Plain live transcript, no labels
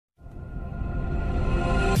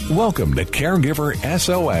Welcome to Caregiver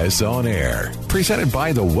SOS On Air, presented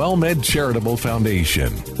by the WellMed Charitable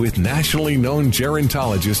Foundation, with nationally known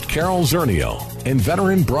gerontologist Carol Zernial and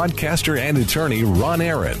veteran broadcaster and attorney Ron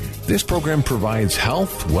Aaron. This program provides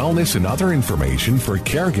health, wellness, and other information for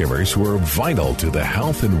caregivers who are vital to the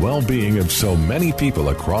health and well-being of so many people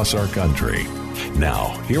across our country. Now,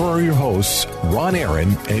 here are your hosts, Ron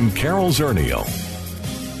Aaron and Carol Zernial.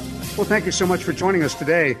 Well, thank you so much for joining us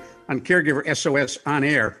today on Caregiver SOS On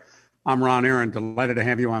Air. I'm Ron Aaron, delighted to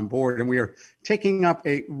have you on board, and we are taking up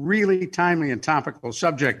a really timely and topical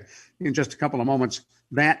subject in just a couple of moments.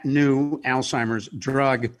 That new Alzheimer's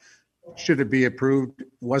drug, should it be approved?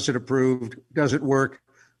 Was it approved? Does it work?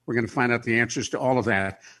 We're going to find out the answers to all of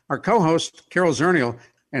that. Our co-host, Carol Zernial,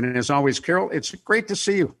 and as always, Carol, it's great to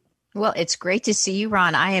see you. Well, it's great to see you,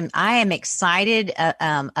 Ron. I am excited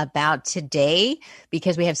about today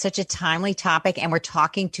because we have such a timely topic, and we're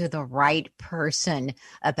talking to the right person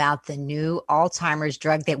about the new Alzheimer's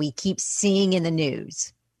drug that we keep seeing in the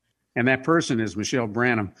news. And that person is Michelle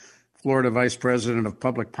Branham, Florida Vice President of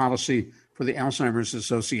Public Policy for the Alzheimer's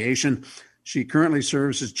Association. She currently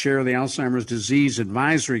serves as chair of the Alzheimer's Disease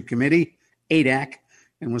Advisory Committee, ADAC,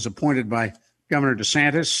 and was appointed by Governor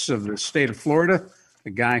DeSantis of the state of Florida, a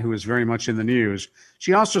guy who is very much in the news.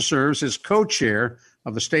 She also serves as co-chair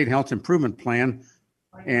of the State Health Improvement Plan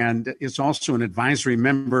and is also an advisory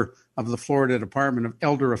member of the Florida Department of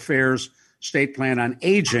Elder Affairs State Plan on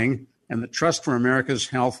Aging and the Trust for America's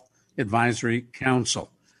Health Advisory Council.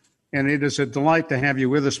 And it is a delight to have you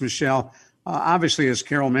with us, Michelle. Obviously, as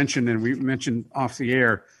Carol mentioned, and we mentioned off the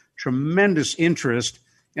air, tremendous interest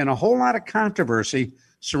and a whole lot of controversy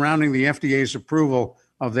surrounding the FDA's approval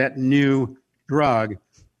of that new drug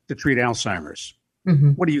to treat Alzheimer's.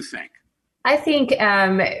 Mm-hmm. What do you think? I think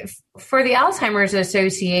for the Alzheimer's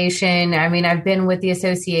Association, I've been with the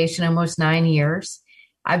association almost 9 years.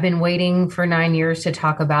 I've been waiting for 9 years to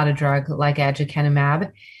talk about a drug like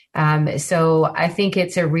aducanumab. So I think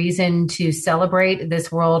it's a reason to celebrate this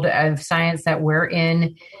world of science that we're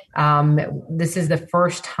in. This is the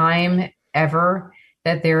first time ever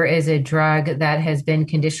that there is a drug that has been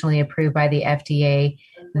conditionally approved by the FDA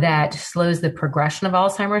that slows the progression of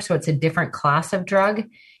Alzheimer's. So it's a different class of drug.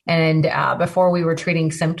 And before we were treating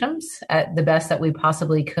symptoms at the best that we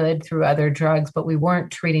possibly could through other drugs, but we weren't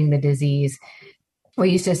treating the disease.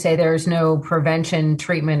 We used to say there's no prevention,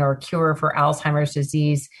 treatment, or cure for Alzheimer's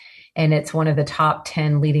disease. And it's one of the top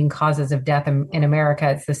 10 leading causes of death in America.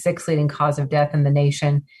 It's the 6th leading cause of death in the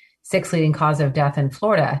nation, 6th leading cause of death in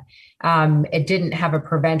Florida. It didn't have a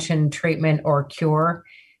prevention, treatment, or cure.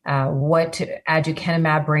 What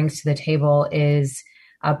aducanumab brings to the table is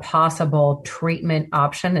a possible treatment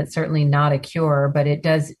option. It's certainly not a cure, but it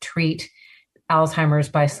does treat Alzheimer's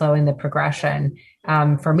by slowing the progression.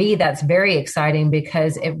 For me, that's very exciting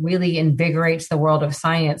because it really invigorates the world of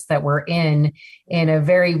science that we're in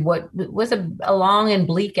what was a long and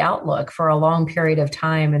bleak outlook for a long period of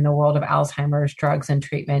time in the world of Alzheimer's drugs and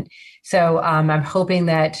treatment. So I'm hoping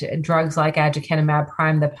that drugs like aducanumab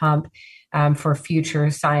prime the pump for future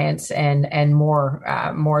science and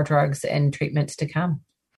more drugs and treatments to come.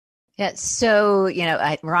 Yeah. So,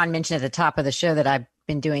 Ron mentioned at the top of the show that I've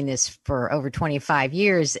been doing this for over 25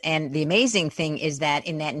 years. And the amazing thing is that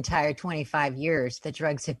in that entire 25 years, the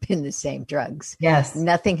drugs have been the same drugs. Yes.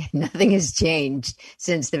 Nothing has changed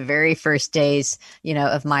since the very first days,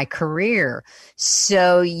 of my career.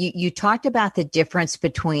 So you talked about the difference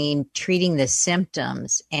between treating the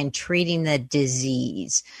symptoms and treating the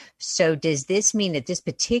disease. So does this mean that this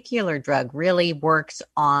particular drug really works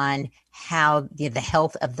on how the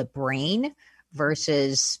health of the brain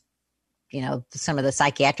versus some of the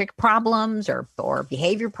psychiatric problems or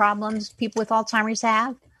behavior problems people with Alzheimer's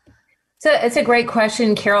have? So it's a great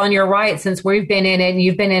question, Carol, and you're right. Since we've been in it, and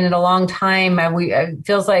you've been in it a long time, it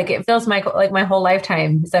feels like my whole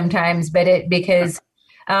lifetime sometimes. But it's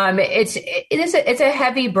a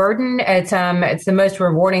heavy burden. It's the most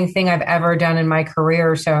rewarding thing I've ever done in my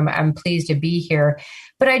career. So I'm pleased to be here.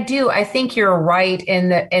 But I think you're right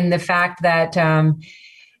in the fact that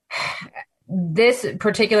this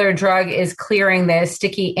particular drug is clearing the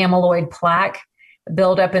sticky amyloid plaque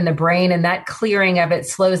buildup in the brain, and that clearing of it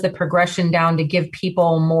slows the progression down to give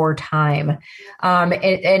people more time.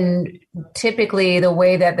 And typically the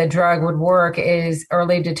way that the drug would work is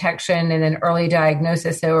early detection and then early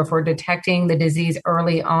diagnosis. So if we're detecting the disease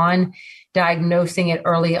early on, diagnosing it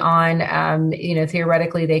early on,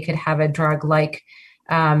 theoretically they could have a drug like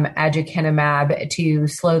aducanumab to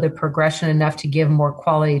slow the progression enough to give more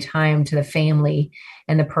quality time to the family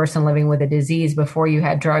and the person living with a disease. Before you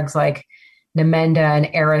had drugs like Namenda and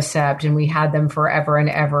Aricept, and we had them forever and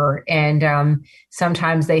ever. And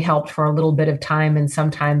sometimes they helped for a little bit of time, and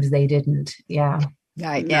sometimes they didn't. Yeah.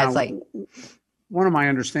 Right. Now, Yeah. It's like, one of my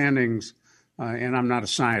understandings, and I'm not a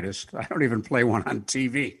scientist, I don't even play one on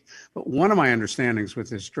TV, but one of my understandings with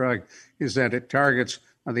this drug is that it targets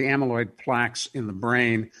the amyloid plaques in the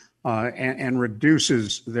brain and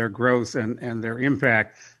reduces their growth and their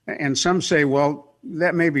impact. And some say, well,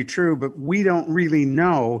 that may be true, but we don't really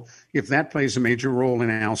know if that plays a major role in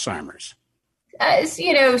Alzheimer's.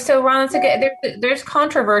 So Ron, there's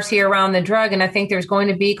controversy around the drug, and I think there's going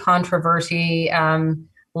to be controversy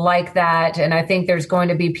like that. And I think there's going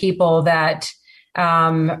to be people that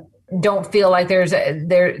don't feel like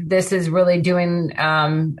this is really doing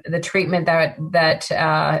the treatment that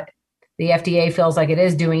the FDA feels like it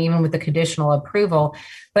is doing, even with the conditional approval.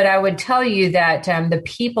 But I would tell you that the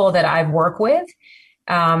people that I've worked with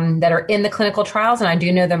that are in the clinical trials, and I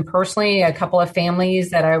do know them personally, a couple of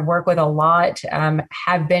families that I work with a lot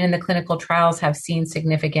have been in the clinical trials, have seen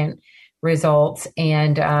significant results,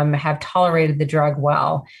 and have tolerated the drug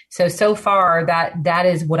well. So far, that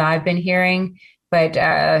is what I've been hearing. But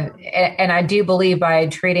and I do believe by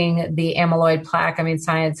treating the amyloid plaque, I mean,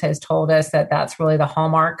 science has told us that that's really the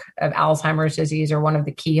hallmark of Alzheimer's disease, or one of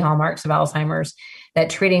the key hallmarks of Alzheimer's, that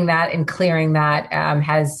treating that and clearing that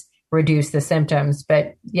has reduced the symptoms.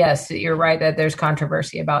 But yes, you're right that there's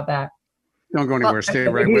controversy about that. Don't go anywhere. Stay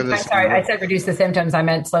right with us. Sorry, I said reduce the symptoms. I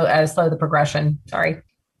meant slow the progression. Sorry.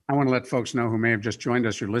 I want to let folks know who may have just joined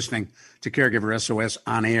us. You're listening to Caregiver SOS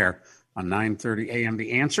on air on 9:30 a.m.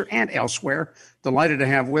 The Answer and elsewhere. Delighted to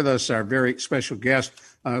have with us our very special guest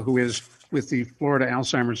who is with the Florida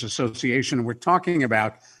Alzheimer's Association. We're talking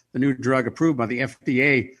about the new drug approved by the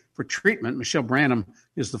FDA for treatment. Michelle Branham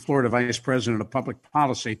is the Florida Vice President of Public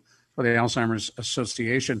Policy for the Alzheimer's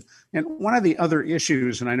Association. And one of the other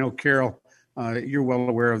issues, and I know, Carol, you're well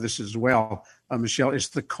aware of this as well, Michelle, is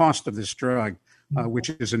the cost of this drug, which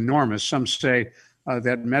is enormous. Some say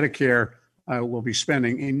that Medicare will be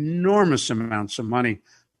spending enormous amounts of money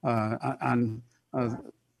on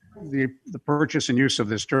the purchase and use of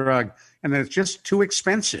this drug, and that it's just too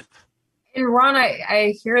expensive. And Ron,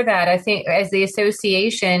 I hear that. I think as the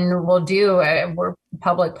association will do, we're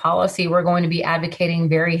public policy, we're going to be advocating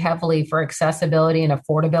very heavily for accessibility and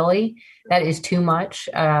affordability. That is too much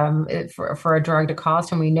for a drug to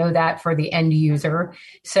cost, and we know that for the end user.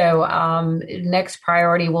 So next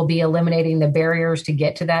priority will be eliminating the barriers to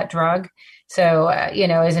get to that drug. So,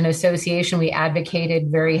 as an association, we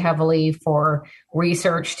advocated very heavily for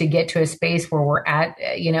research to get to a space where we're at,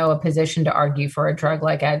 a position to argue for a drug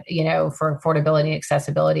like, for affordability and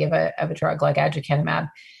accessibility of a drug like aducanumab.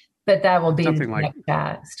 But that will be something like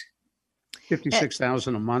fast.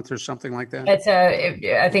 $56,000 a month or something like that.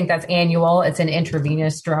 I think that's annual. It's an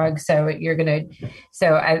intravenous drug, so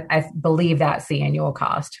I believe that's the annual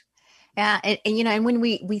cost. Yeah, and when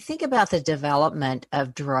we think about the development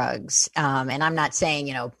of drugs, and I'm not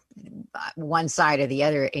saying, one side or the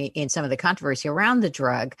other in some of the controversy around the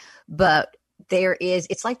drug, but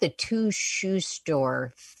it's like the two shoe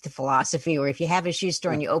store philosophy, where if you have a shoe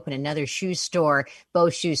store and you open another shoe store,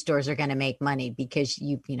 both shoe stores are going to make money because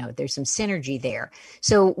there's some synergy there.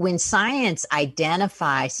 So when science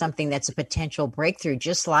identifies something that's a potential breakthrough,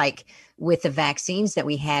 just like with the vaccines that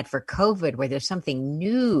we had for COVID, where there's something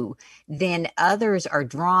new, then others are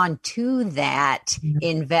drawn to that,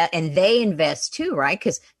 and they invest too, right?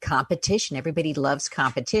 Because competition, everybody loves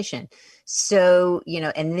competition. So,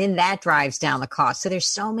 and then that drives down the cost. So there's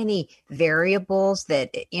so many variables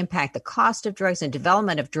that impact the cost of drugs and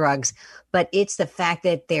development of drugs, but it's the fact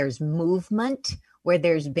that there's movement where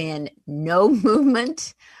there's been no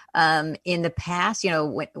movement in the past.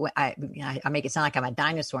 I make it sound like I'm a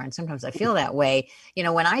dinosaur, and sometimes I feel that way.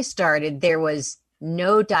 When I started, there was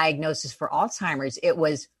no diagnosis for Alzheimer's. It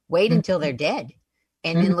was wait until they're dead,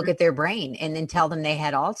 and then look at their brain, and then tell them they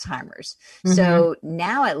had Alzheimer's. So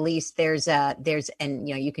now at least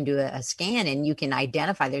you can do a scan, and you can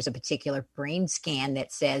identify there's a particular brain scan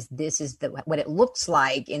that says this is what it looks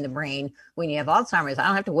like in the brain when you have Alzheimer's. I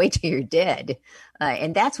don't have to wait till you're dead.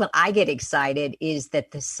 And that's when I get excited, is that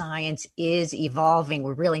the science is evolving.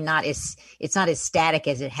 We're really it's not as static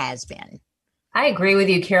as it has been. I agree with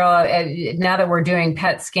you, Carol. Now that we're doing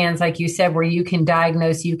PET scans, like you said, where you can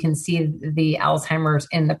diagnose, you can see the Alzheimer's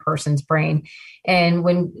in the person's brain. And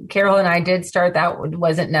when Carol and I did start, that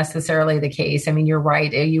wasn't necessarily the case. I mean, you're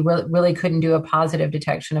right. You really couldn't do a positive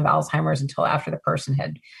detection of Alzheimer's until after the person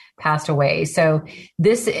had passed away. So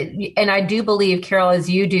and I do believe, Carol, as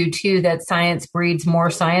you do too, that science breeds more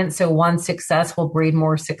science. So one success will breed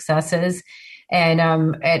more successes. And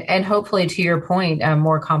hopefully, to your point,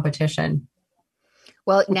 more competition.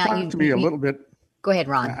 Well, now talk to me a little bit. Go ahead,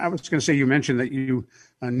 Ron. I was going to say, you mentioned that you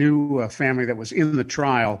knew a family that was in the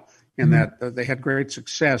trial and that they had great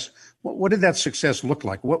success. What did that success look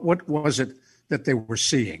like? What was it that they were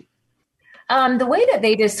seeing? The way that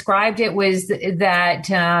they described it was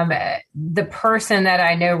that the person that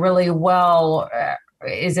I know really well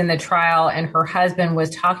is in the trial, and her husband was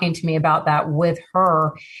talking to me about that with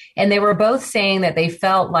her. And they were both saying that they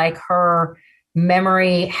felt like her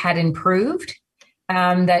memory had improved,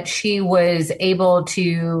 that she was able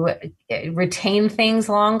to retain things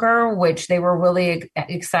longer, which they were really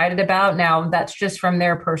excited about. Now, that's just from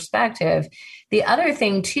their perspective. The other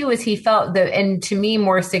thing, too, is he felt that, and to me,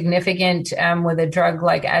 more significant with a drug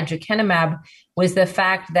like aducanumab, was the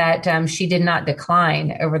fact that she did not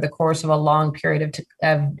decline over the course of a long period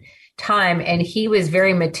of time. And he was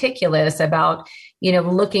very meticulous about,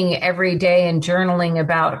 looking every day and journaling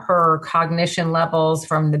about her cognition levels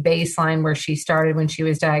from the baseline where she started when she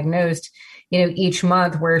was diagnosed, each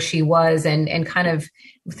month where she was, and kind of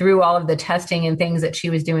through all of the testing and things that she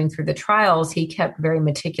was doing through the trials, he kept very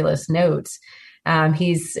meticulous notes.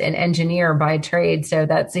 He's an engineer by trade, so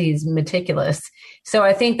he's meticulous. So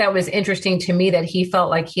I think that was interesting to me that he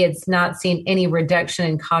felt like he had not seen any reduction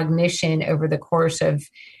in cognition over the course of,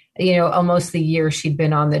 almost the year she'd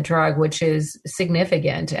been on the drug, which is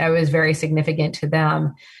significant. It was very significant to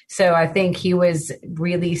them. So I think he was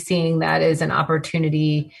really seeing that as an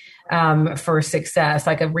opportunity for success,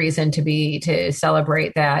 like a reason to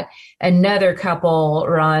celebrate that. Another couple,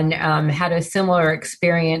 Ron, had a similar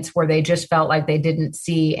experience where they just felt like they didn't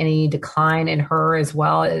see any decline in her as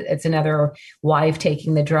well. It's another wife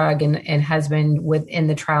taking the drug and husband within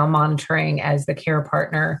the trial monitoring as the care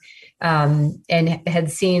partner, and had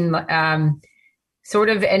seen sort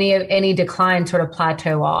of any decline sort of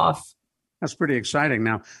plateau off. That's pretty exciting.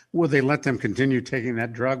 Now, will they let them continue taking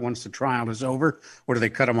that drug once the trial is over, or do they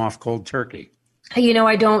cut them off cold turkey?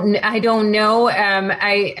 I don't know.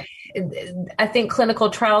 I think clinical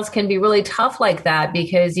trials can be really tough like that,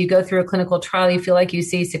 because you go through a clinical trial, you feel like you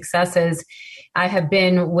see successes. I have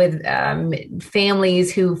been with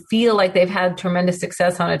families who feel like they've had tremendous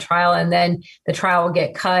success on a trial, and then the trial will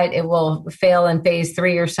get cut. It will fail in phase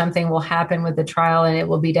 3, or something will happen with the trial, and it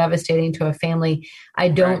will be devastating to a family. I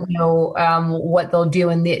don't know what they'll do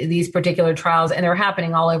in these particular trials, and they're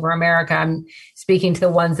happening all over America. I'm speaking to the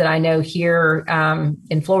ones that I know here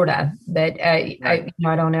in Florida, but I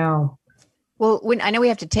don't know. Well, I know we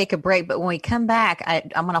have to take a break, but when we come back,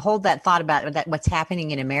 I'm going to hold that thought about what's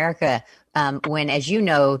happening in America when, as you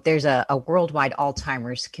know, there's a worldwide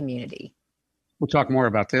Alzheimer's community. We'll talk more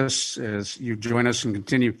about this as you join us and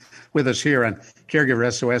continue with us here on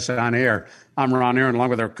Caregiver SOS On Air. I'm Ron Aaron,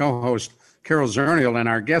 along with our co-host, Carol Zernial, and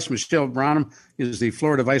our guest, Michelle Branham, is the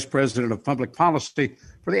Florida Vice President of Public Policy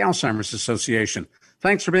for the Alzheimer's Association.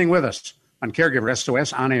 Thanks for being with us on Caregiver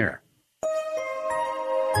SOS On Air.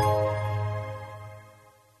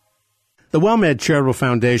 The WellMed Charitable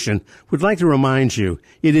Foundation would like to remind you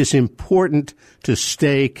it is important to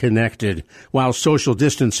stay connected while social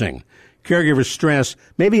distancing. Caregiver stress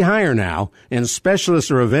may be higher now, and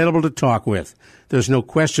specialists are available to talk with. There's no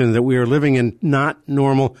question that we are living in not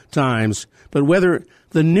normal times, but whether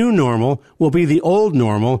the new normal will be the old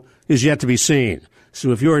normal is yet to be seen.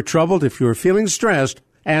 So if you are troubled, if you are feeling stressed,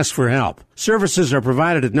 ask for help. Services are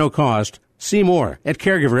provided at no cost. See more at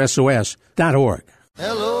caregiversos.org.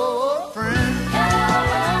 Hello, friend.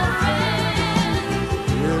 Hello, friend.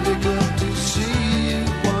 Really good to see you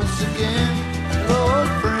once again. Hello,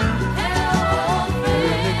 friend. Hello, friend.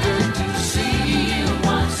 Really good to see you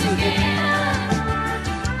once again.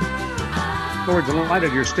 So we're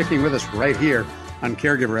delighted you're sticking with us right here on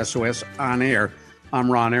Caregiver SOS On Air. I'm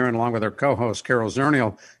Ron Aaron, along with our co-host, Carol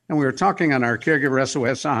Zernial, and we were talking on our Caregiver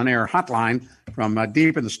SOS On Air hotline from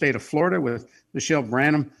deep in the state of Florida with Michelle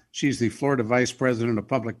Branham. She's the Florida Vice President of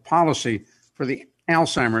Public Policy for the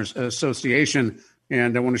Alzheimer's Association.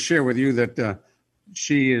 And I want to share with you that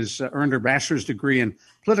she has earned her bachelor's degree in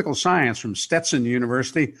political science from Stetson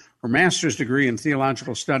University, her master's degree in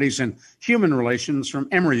theological studies and human relations from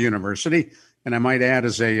Emory University. And I might add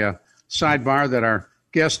as a sidebar that our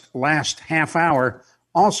guest last half hour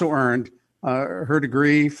also earned her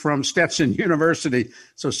degree from Stetson University.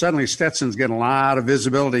 So suddenly Stetson's getting a lot of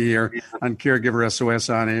visibility here on Caregiver SOS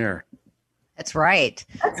On Air. That's right.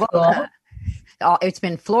 That's cool. It's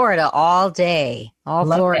been Florida all day,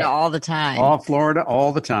 Florida all the time. All Florida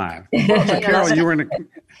all the time. So Carol, you were in a...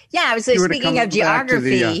 Yeah, I was speaking of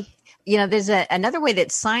geography. there's another way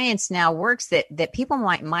that science now works that people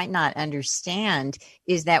might not understand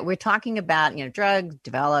is that we're talking about, drugs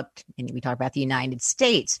developed, and we talk about the United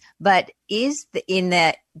States, but in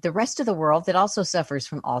the rest of the world that also suffers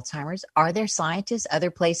from Alzheimer's, are there scientists,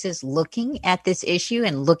 other places looking at this issue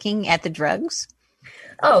and looking at the drugs?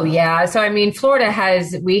 Oh, yeah. So, Florida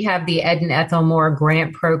we have the Ed and Ethel Moore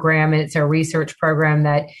grant program, and it's a research program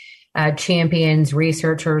that champions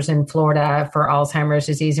researchers in Florida for Alzheimer's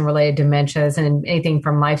disease and related dementias, and anything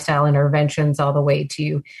from lifestyle interventions all the way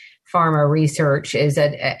to pharma research is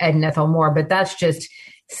at Ed and Ethel Moore. But that's just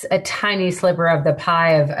a tiny sliver of the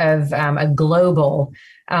pie of a global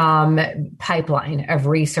pipeline of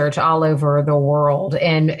research all over the world.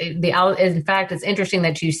 And in fact, it's interesting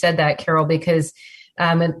that you said that, Carol, because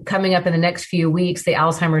coming up in the next few weeks, the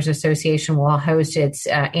Alzheimer's Association will host its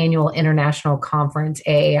annual international conference,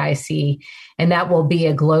 AAIC, and that will be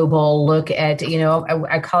a global look at,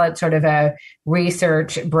 I call it sort of a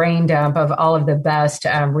research brain dump of all of the best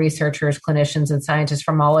researchers, clinicians, and scientists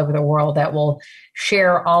from all over the world that will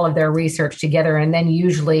share all of their research together. And then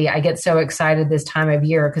usually I get so excited this time of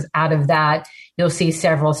year because out of that, you'll see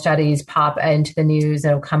several studies pop into the news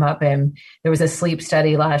that'll come up. And there was a sleep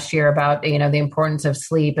study last year about, the importance of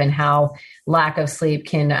sleep and how lack of sleep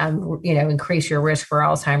can, increase your risk for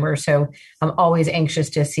Alzheimer's. So I'm always anxious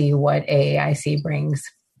to see what AAIC brings.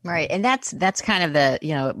 Right. And that's kind of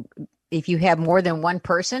the, if you have more than one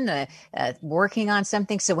person working on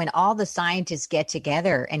something. So when all the scientists get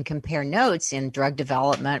together and compare notes in drug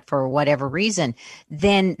development for whatever reason,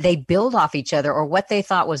 then they build off each other, or what they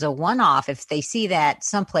thought was a one-off. If they see that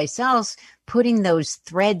someplace else, putting those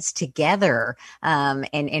threads together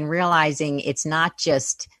and realizing it's not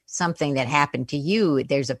just something that happened to you.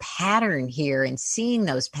 There's a pattern here, and seeing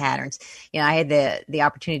those patterns. I had the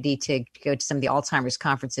opportunity to go to some of the Alzheimer's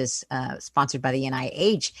conferences sponsored by the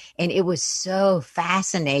NIH, and it was so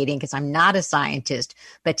fascinating because I'm not a scientist,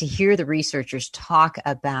 but to hear the researchers talk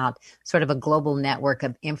about sort of a global network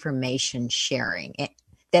of information sharing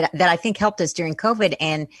that I think helped us during COVID,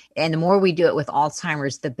 and the more we do it with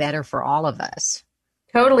Alzheimer's, the better for all of us.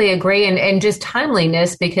 Totally agree. And just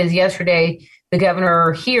timeliness, because yesterday the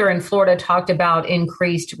governor here in Florida talked about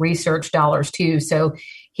increased research dollars too. So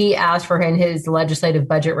he asked for in his legislative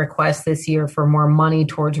budget request this year for more money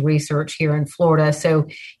towards research here in Florida. So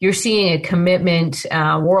you're seeing a commitment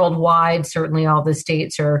worldwide. Certainly all the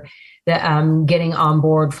states are getting on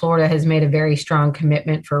board. Florida has made a very strong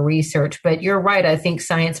commitment for research. But you're right. I think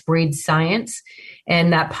science breeds science.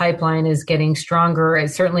 And that pipeline is getting stronger. And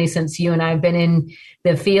certainly since you and I have been in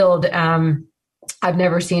the field, I've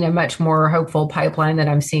never seen a much more hopeful pipeline than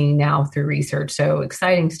I'm seeing now through research. So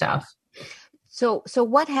exciting stuff. So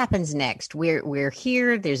what happens next? We're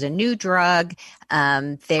here. There's a new drug.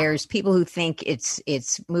 There's people who think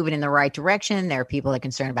it's moving in the right direction. There are people that are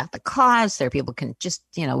concerned about the cost. There are people who can just,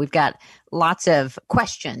 we've got lots of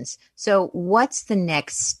questions. So what's the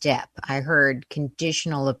next step? I heard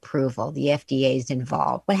conditional approval. The FDA is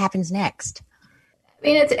involved. What happens next?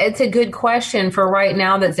 It's a good question. For right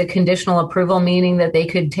now, that's a conditional approval, meaning that they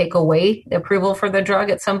could take away the approval for the drug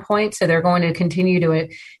at some point. So they're going to continue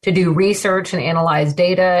to do research and analyze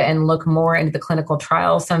data and look more into the clinical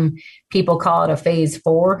trial. Some people call it a phase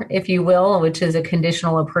 4, if you will, which is a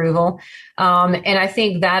conditional approval. And I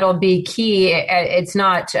think that'll be key. It's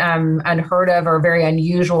not unheard of or very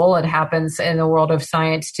unusual. It happens in the world of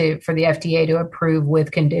science for the FDA to approve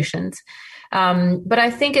with conditions. But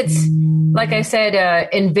I think it's, like I said,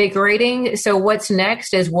 invigorating. So what's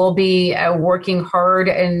next is we'll be working hard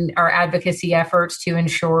in our advocacy efforts to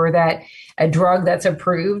ensure that a drug that's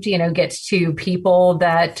approved, gets to people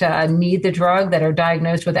that need the drug, that are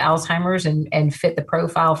diagnosed with Alzheimer's and fit the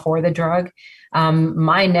profile for the drug.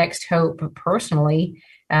 My next hope personally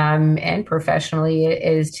and professionally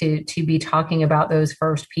is to be talking about those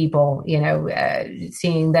first people,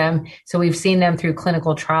 seeing them. So we've seen them through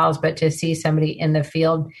clinical trials, but to see somebody in the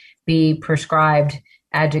field be prescribed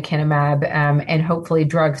aducanumab and hopefully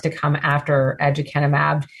drugs to come after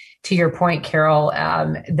aducanumab. To your point, Carol,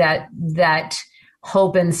 that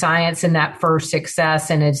hope in science and that first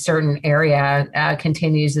success in a certain area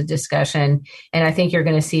continues the discussion. And I think you're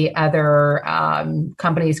going to see other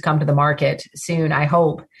companies come to the market soon, I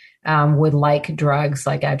hope, would like drugs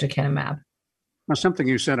like aducanumab. Now, something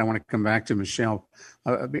you said I want to come back to, Michelle,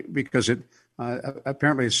 because it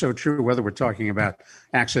apparently is so true, whether we're talking about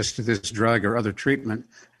access to this drug or other treatment.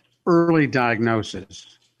 Early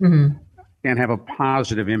diagnosis can have a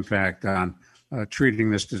positive impact on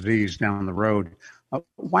treating this disease down the road.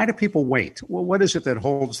 Why do people wait? Well, what is it that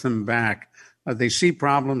holds them back? They see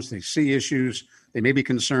problems, they see issues, They may be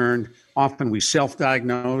concerned. Often we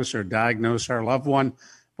self-diagnose or diagnose our loved one,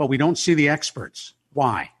 but we don't see the experts.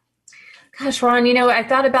 Why? Gosh, Ron, I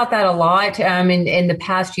thought about that a lot. In the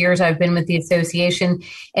past years, I've been with the association,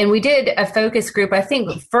 and we did a focus group. I think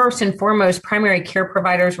first and foremost, primary care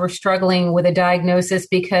providers were struggling with a diagnosis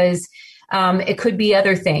because it could be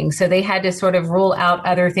other things. So they had to sort of rule out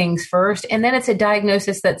other things first. And then it's a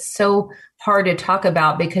diagnosis that's so hard to talk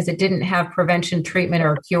about because it didn't have prevention, treatment,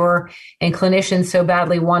 or cure. And clinicians so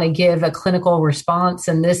badly want to give a clinical response.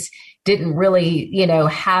 And this didn't really,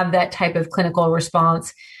 have that type of clinical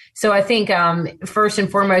response. So I think first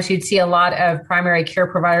and foremost, you'd see a lot of primary care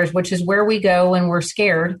providers, which is where we go when we're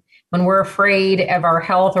scared, when we're afraid of our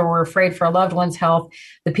health or we're afraid for a loved one's health.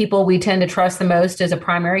 The people we tend to trust the most is a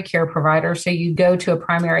primary care provider. So you go to a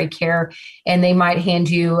primary care and they might hand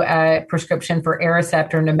you a prescription for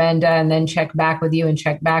Aricept or Namenda and then check back with you,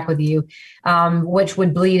 which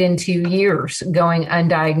would bleed into years going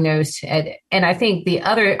undiagnosed. And I think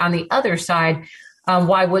on the other side,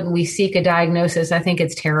 why wouldn't we seek a diagnosis? I think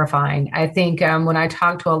it's terrifying. I think when I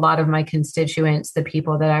talk to a lot of my constituents, the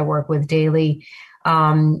people that I work with daily,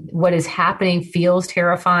 what is happening feels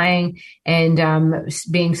terrifying. And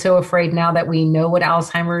being so afraid now that we know what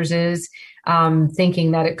Alzheimer's is,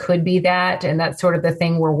 thinking that it could be that. And that's sort of the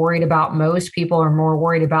thing we're worried about most. People are more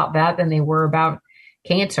worried about that than they were about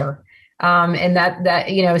cancer. And that,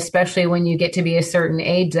 especially when you get to be a certain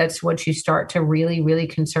age, that's what you start to really, really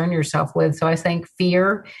concern yourself with. So I think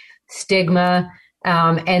fear, stigma,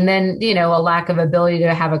 and then, a lack of ability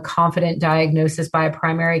to have a confident diagnosis by a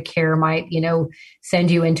primary care might,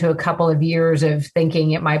 send you into a couple of years of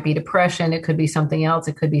thinking it might be depression. It could be something else.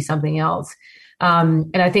 It could be something else.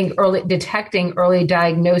 And I think early detecting, early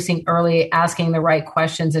diagnosing, early asking the right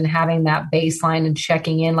questions and having that baseline and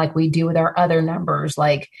checking in like we do with our other numbers,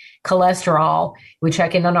 like cholesterol. We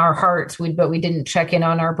check in on our hearts, but we didn't check in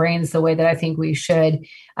on our brains the way that I think we should.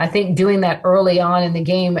 I think doing that early on in the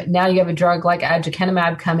game, now you have a drug like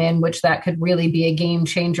aducanumab come in, which that could really be a game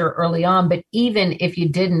changer early on. But even if you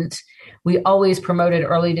didn't, we always promoted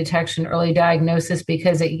early detection, early diagnosis,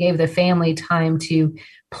 because it gave the family time to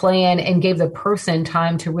plan and gave the person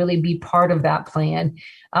time to really be part of that plan.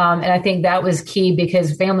 And I think that was key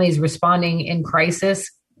because families responding in crisis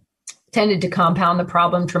tended to compound the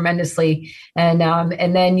problem tremendously. And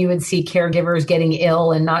then you would see caregivers getting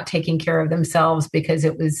ill and not taking care of themselves because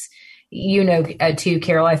it was, too,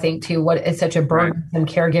 Carol, I think too, what is such a burdensome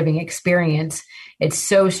caregiving experience. It's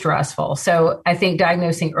so stressful. So I think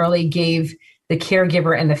diagnosing early gave the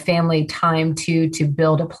caregiver and the family time to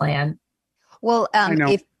build a plan. Well,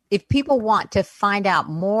 if people want to find out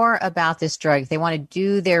more about this drug, if they want to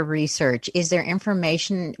do their research, is there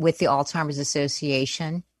information with the Alzheimer's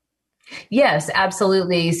Association? Yes,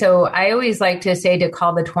 absolutely. So I always like to say to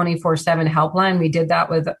call the 24/7 helpline. We did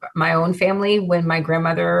that with my own family when my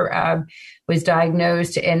grandmother was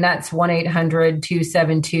diagnosed, and that's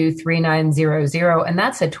 1-800-272-3900. And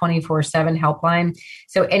that's a 24/7 helpline.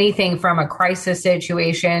 So anything from a crisis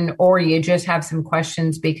situation, or you just have some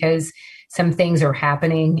questions because some things are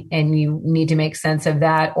happening and you need to make sense of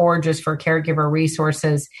that, or just for caregiver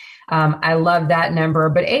resources. I love that number,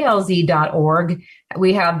 but alz.org,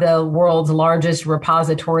 we have the world's largest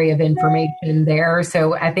repository of information there.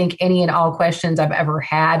 So I think any and all questions I've ever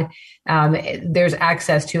had, there's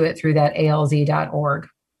access to it through that alz.org.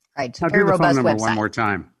 Right. I'll do the phone number one more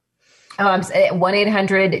time.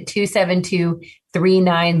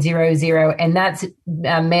 1-800-272-3900. And that's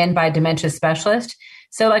manned by a dementia specialist.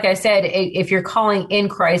 So like I said, if you're calling in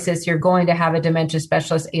crisis, you're going to have a dementia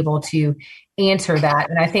specialist able to answer that.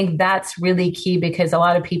 And I think that's really key because a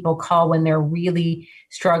lot of people call when they're really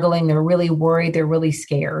struggling, they're really worried, they're really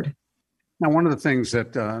scared. Now, one of the things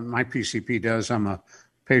that my PCP does, I'm a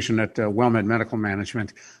patient at WellMed Medical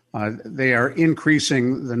Management, they are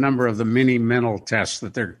increasing the number of the mini mental tests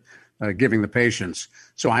that they're giving the patients.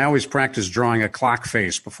 So I always practice drawing a clock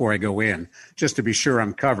face before I go in, just to be sure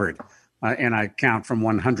I'm covered. And I count from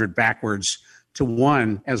 100 backwards to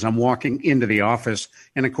 1 as I'm walking into the office.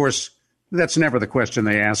 And of course, that's never the question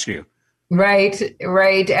they ask you. Right.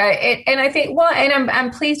 And I think, and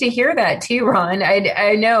I'm pleased to hear that too, Ron.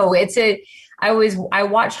 I know I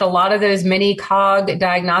watched a lot of those mini COG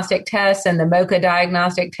diagnostic tests and the MoCA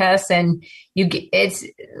diagnostic tests, and you get a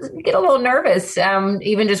little nervous,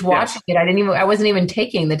 even just watching it. I wasn't even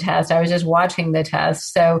taking the test. I was just watching the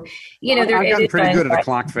test. So, I've gotten pretty good at a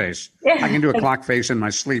clock face. Yeah. I can do a clock face in my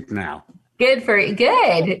sleep now. Good.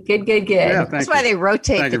 Yeah, that's why they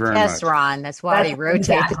rotate the tests, Ron. That's why they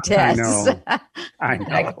rotate the tests. I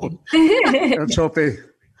know. Let's hope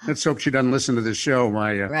Let's hope she doesn't listen to this show.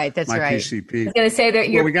 Right, that's my right. PCP. I was going to say that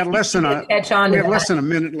we got less than a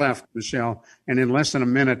minute left, Michelle, and in less than a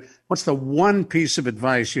minute, what's the one piece of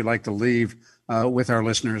advice you'd like to leave with our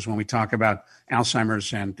listeners when we talk about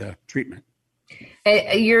Alzheimer's and treatment?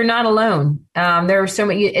 You're not alone. There are so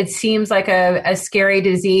many. It seems like a scary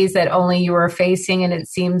disease that only you are facing, and it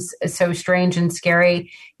seems so strange and scary.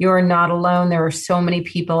 You are not alone. There are so many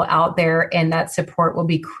people out there, and that support will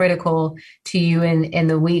be critical to you in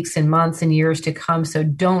the weeks and months and years to come. So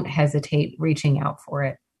don't hesitate reaching out for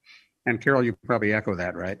it. And Carol, you probably echo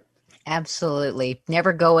that, right? Absolutely.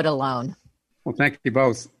 Never go it alone. Well, thank you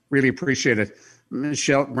both. Really appreciate it.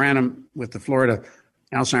 Michelle Branham with the Florida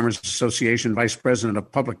Alzheimer's Association, Vice President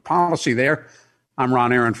of Public Policy there. I'm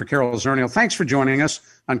Ron Aaron for Carol Zernial. Thanks for joining us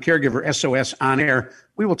on Caregiver SOS On Air.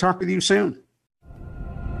 We will talk with you soon.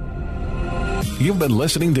 You've been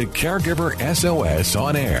listening to Caregiver SOS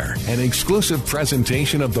On Air, an exclusive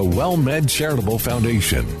presentation of the WellMed Charitable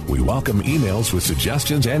Foundation. We welcome emails with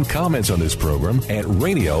suggestions and comments on this program at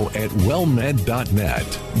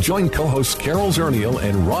radio@wellmed.net. Join co-hosts Carol Zernial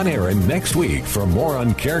and Ron Aaron next week for more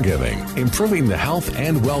on caregiving, improving the health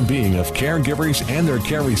and well-being of caregivers and their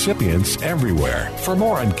care recipients everywhere. For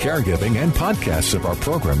more on caregiving and podcasts of our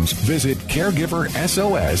programs, visit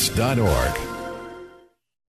caregiversos.org.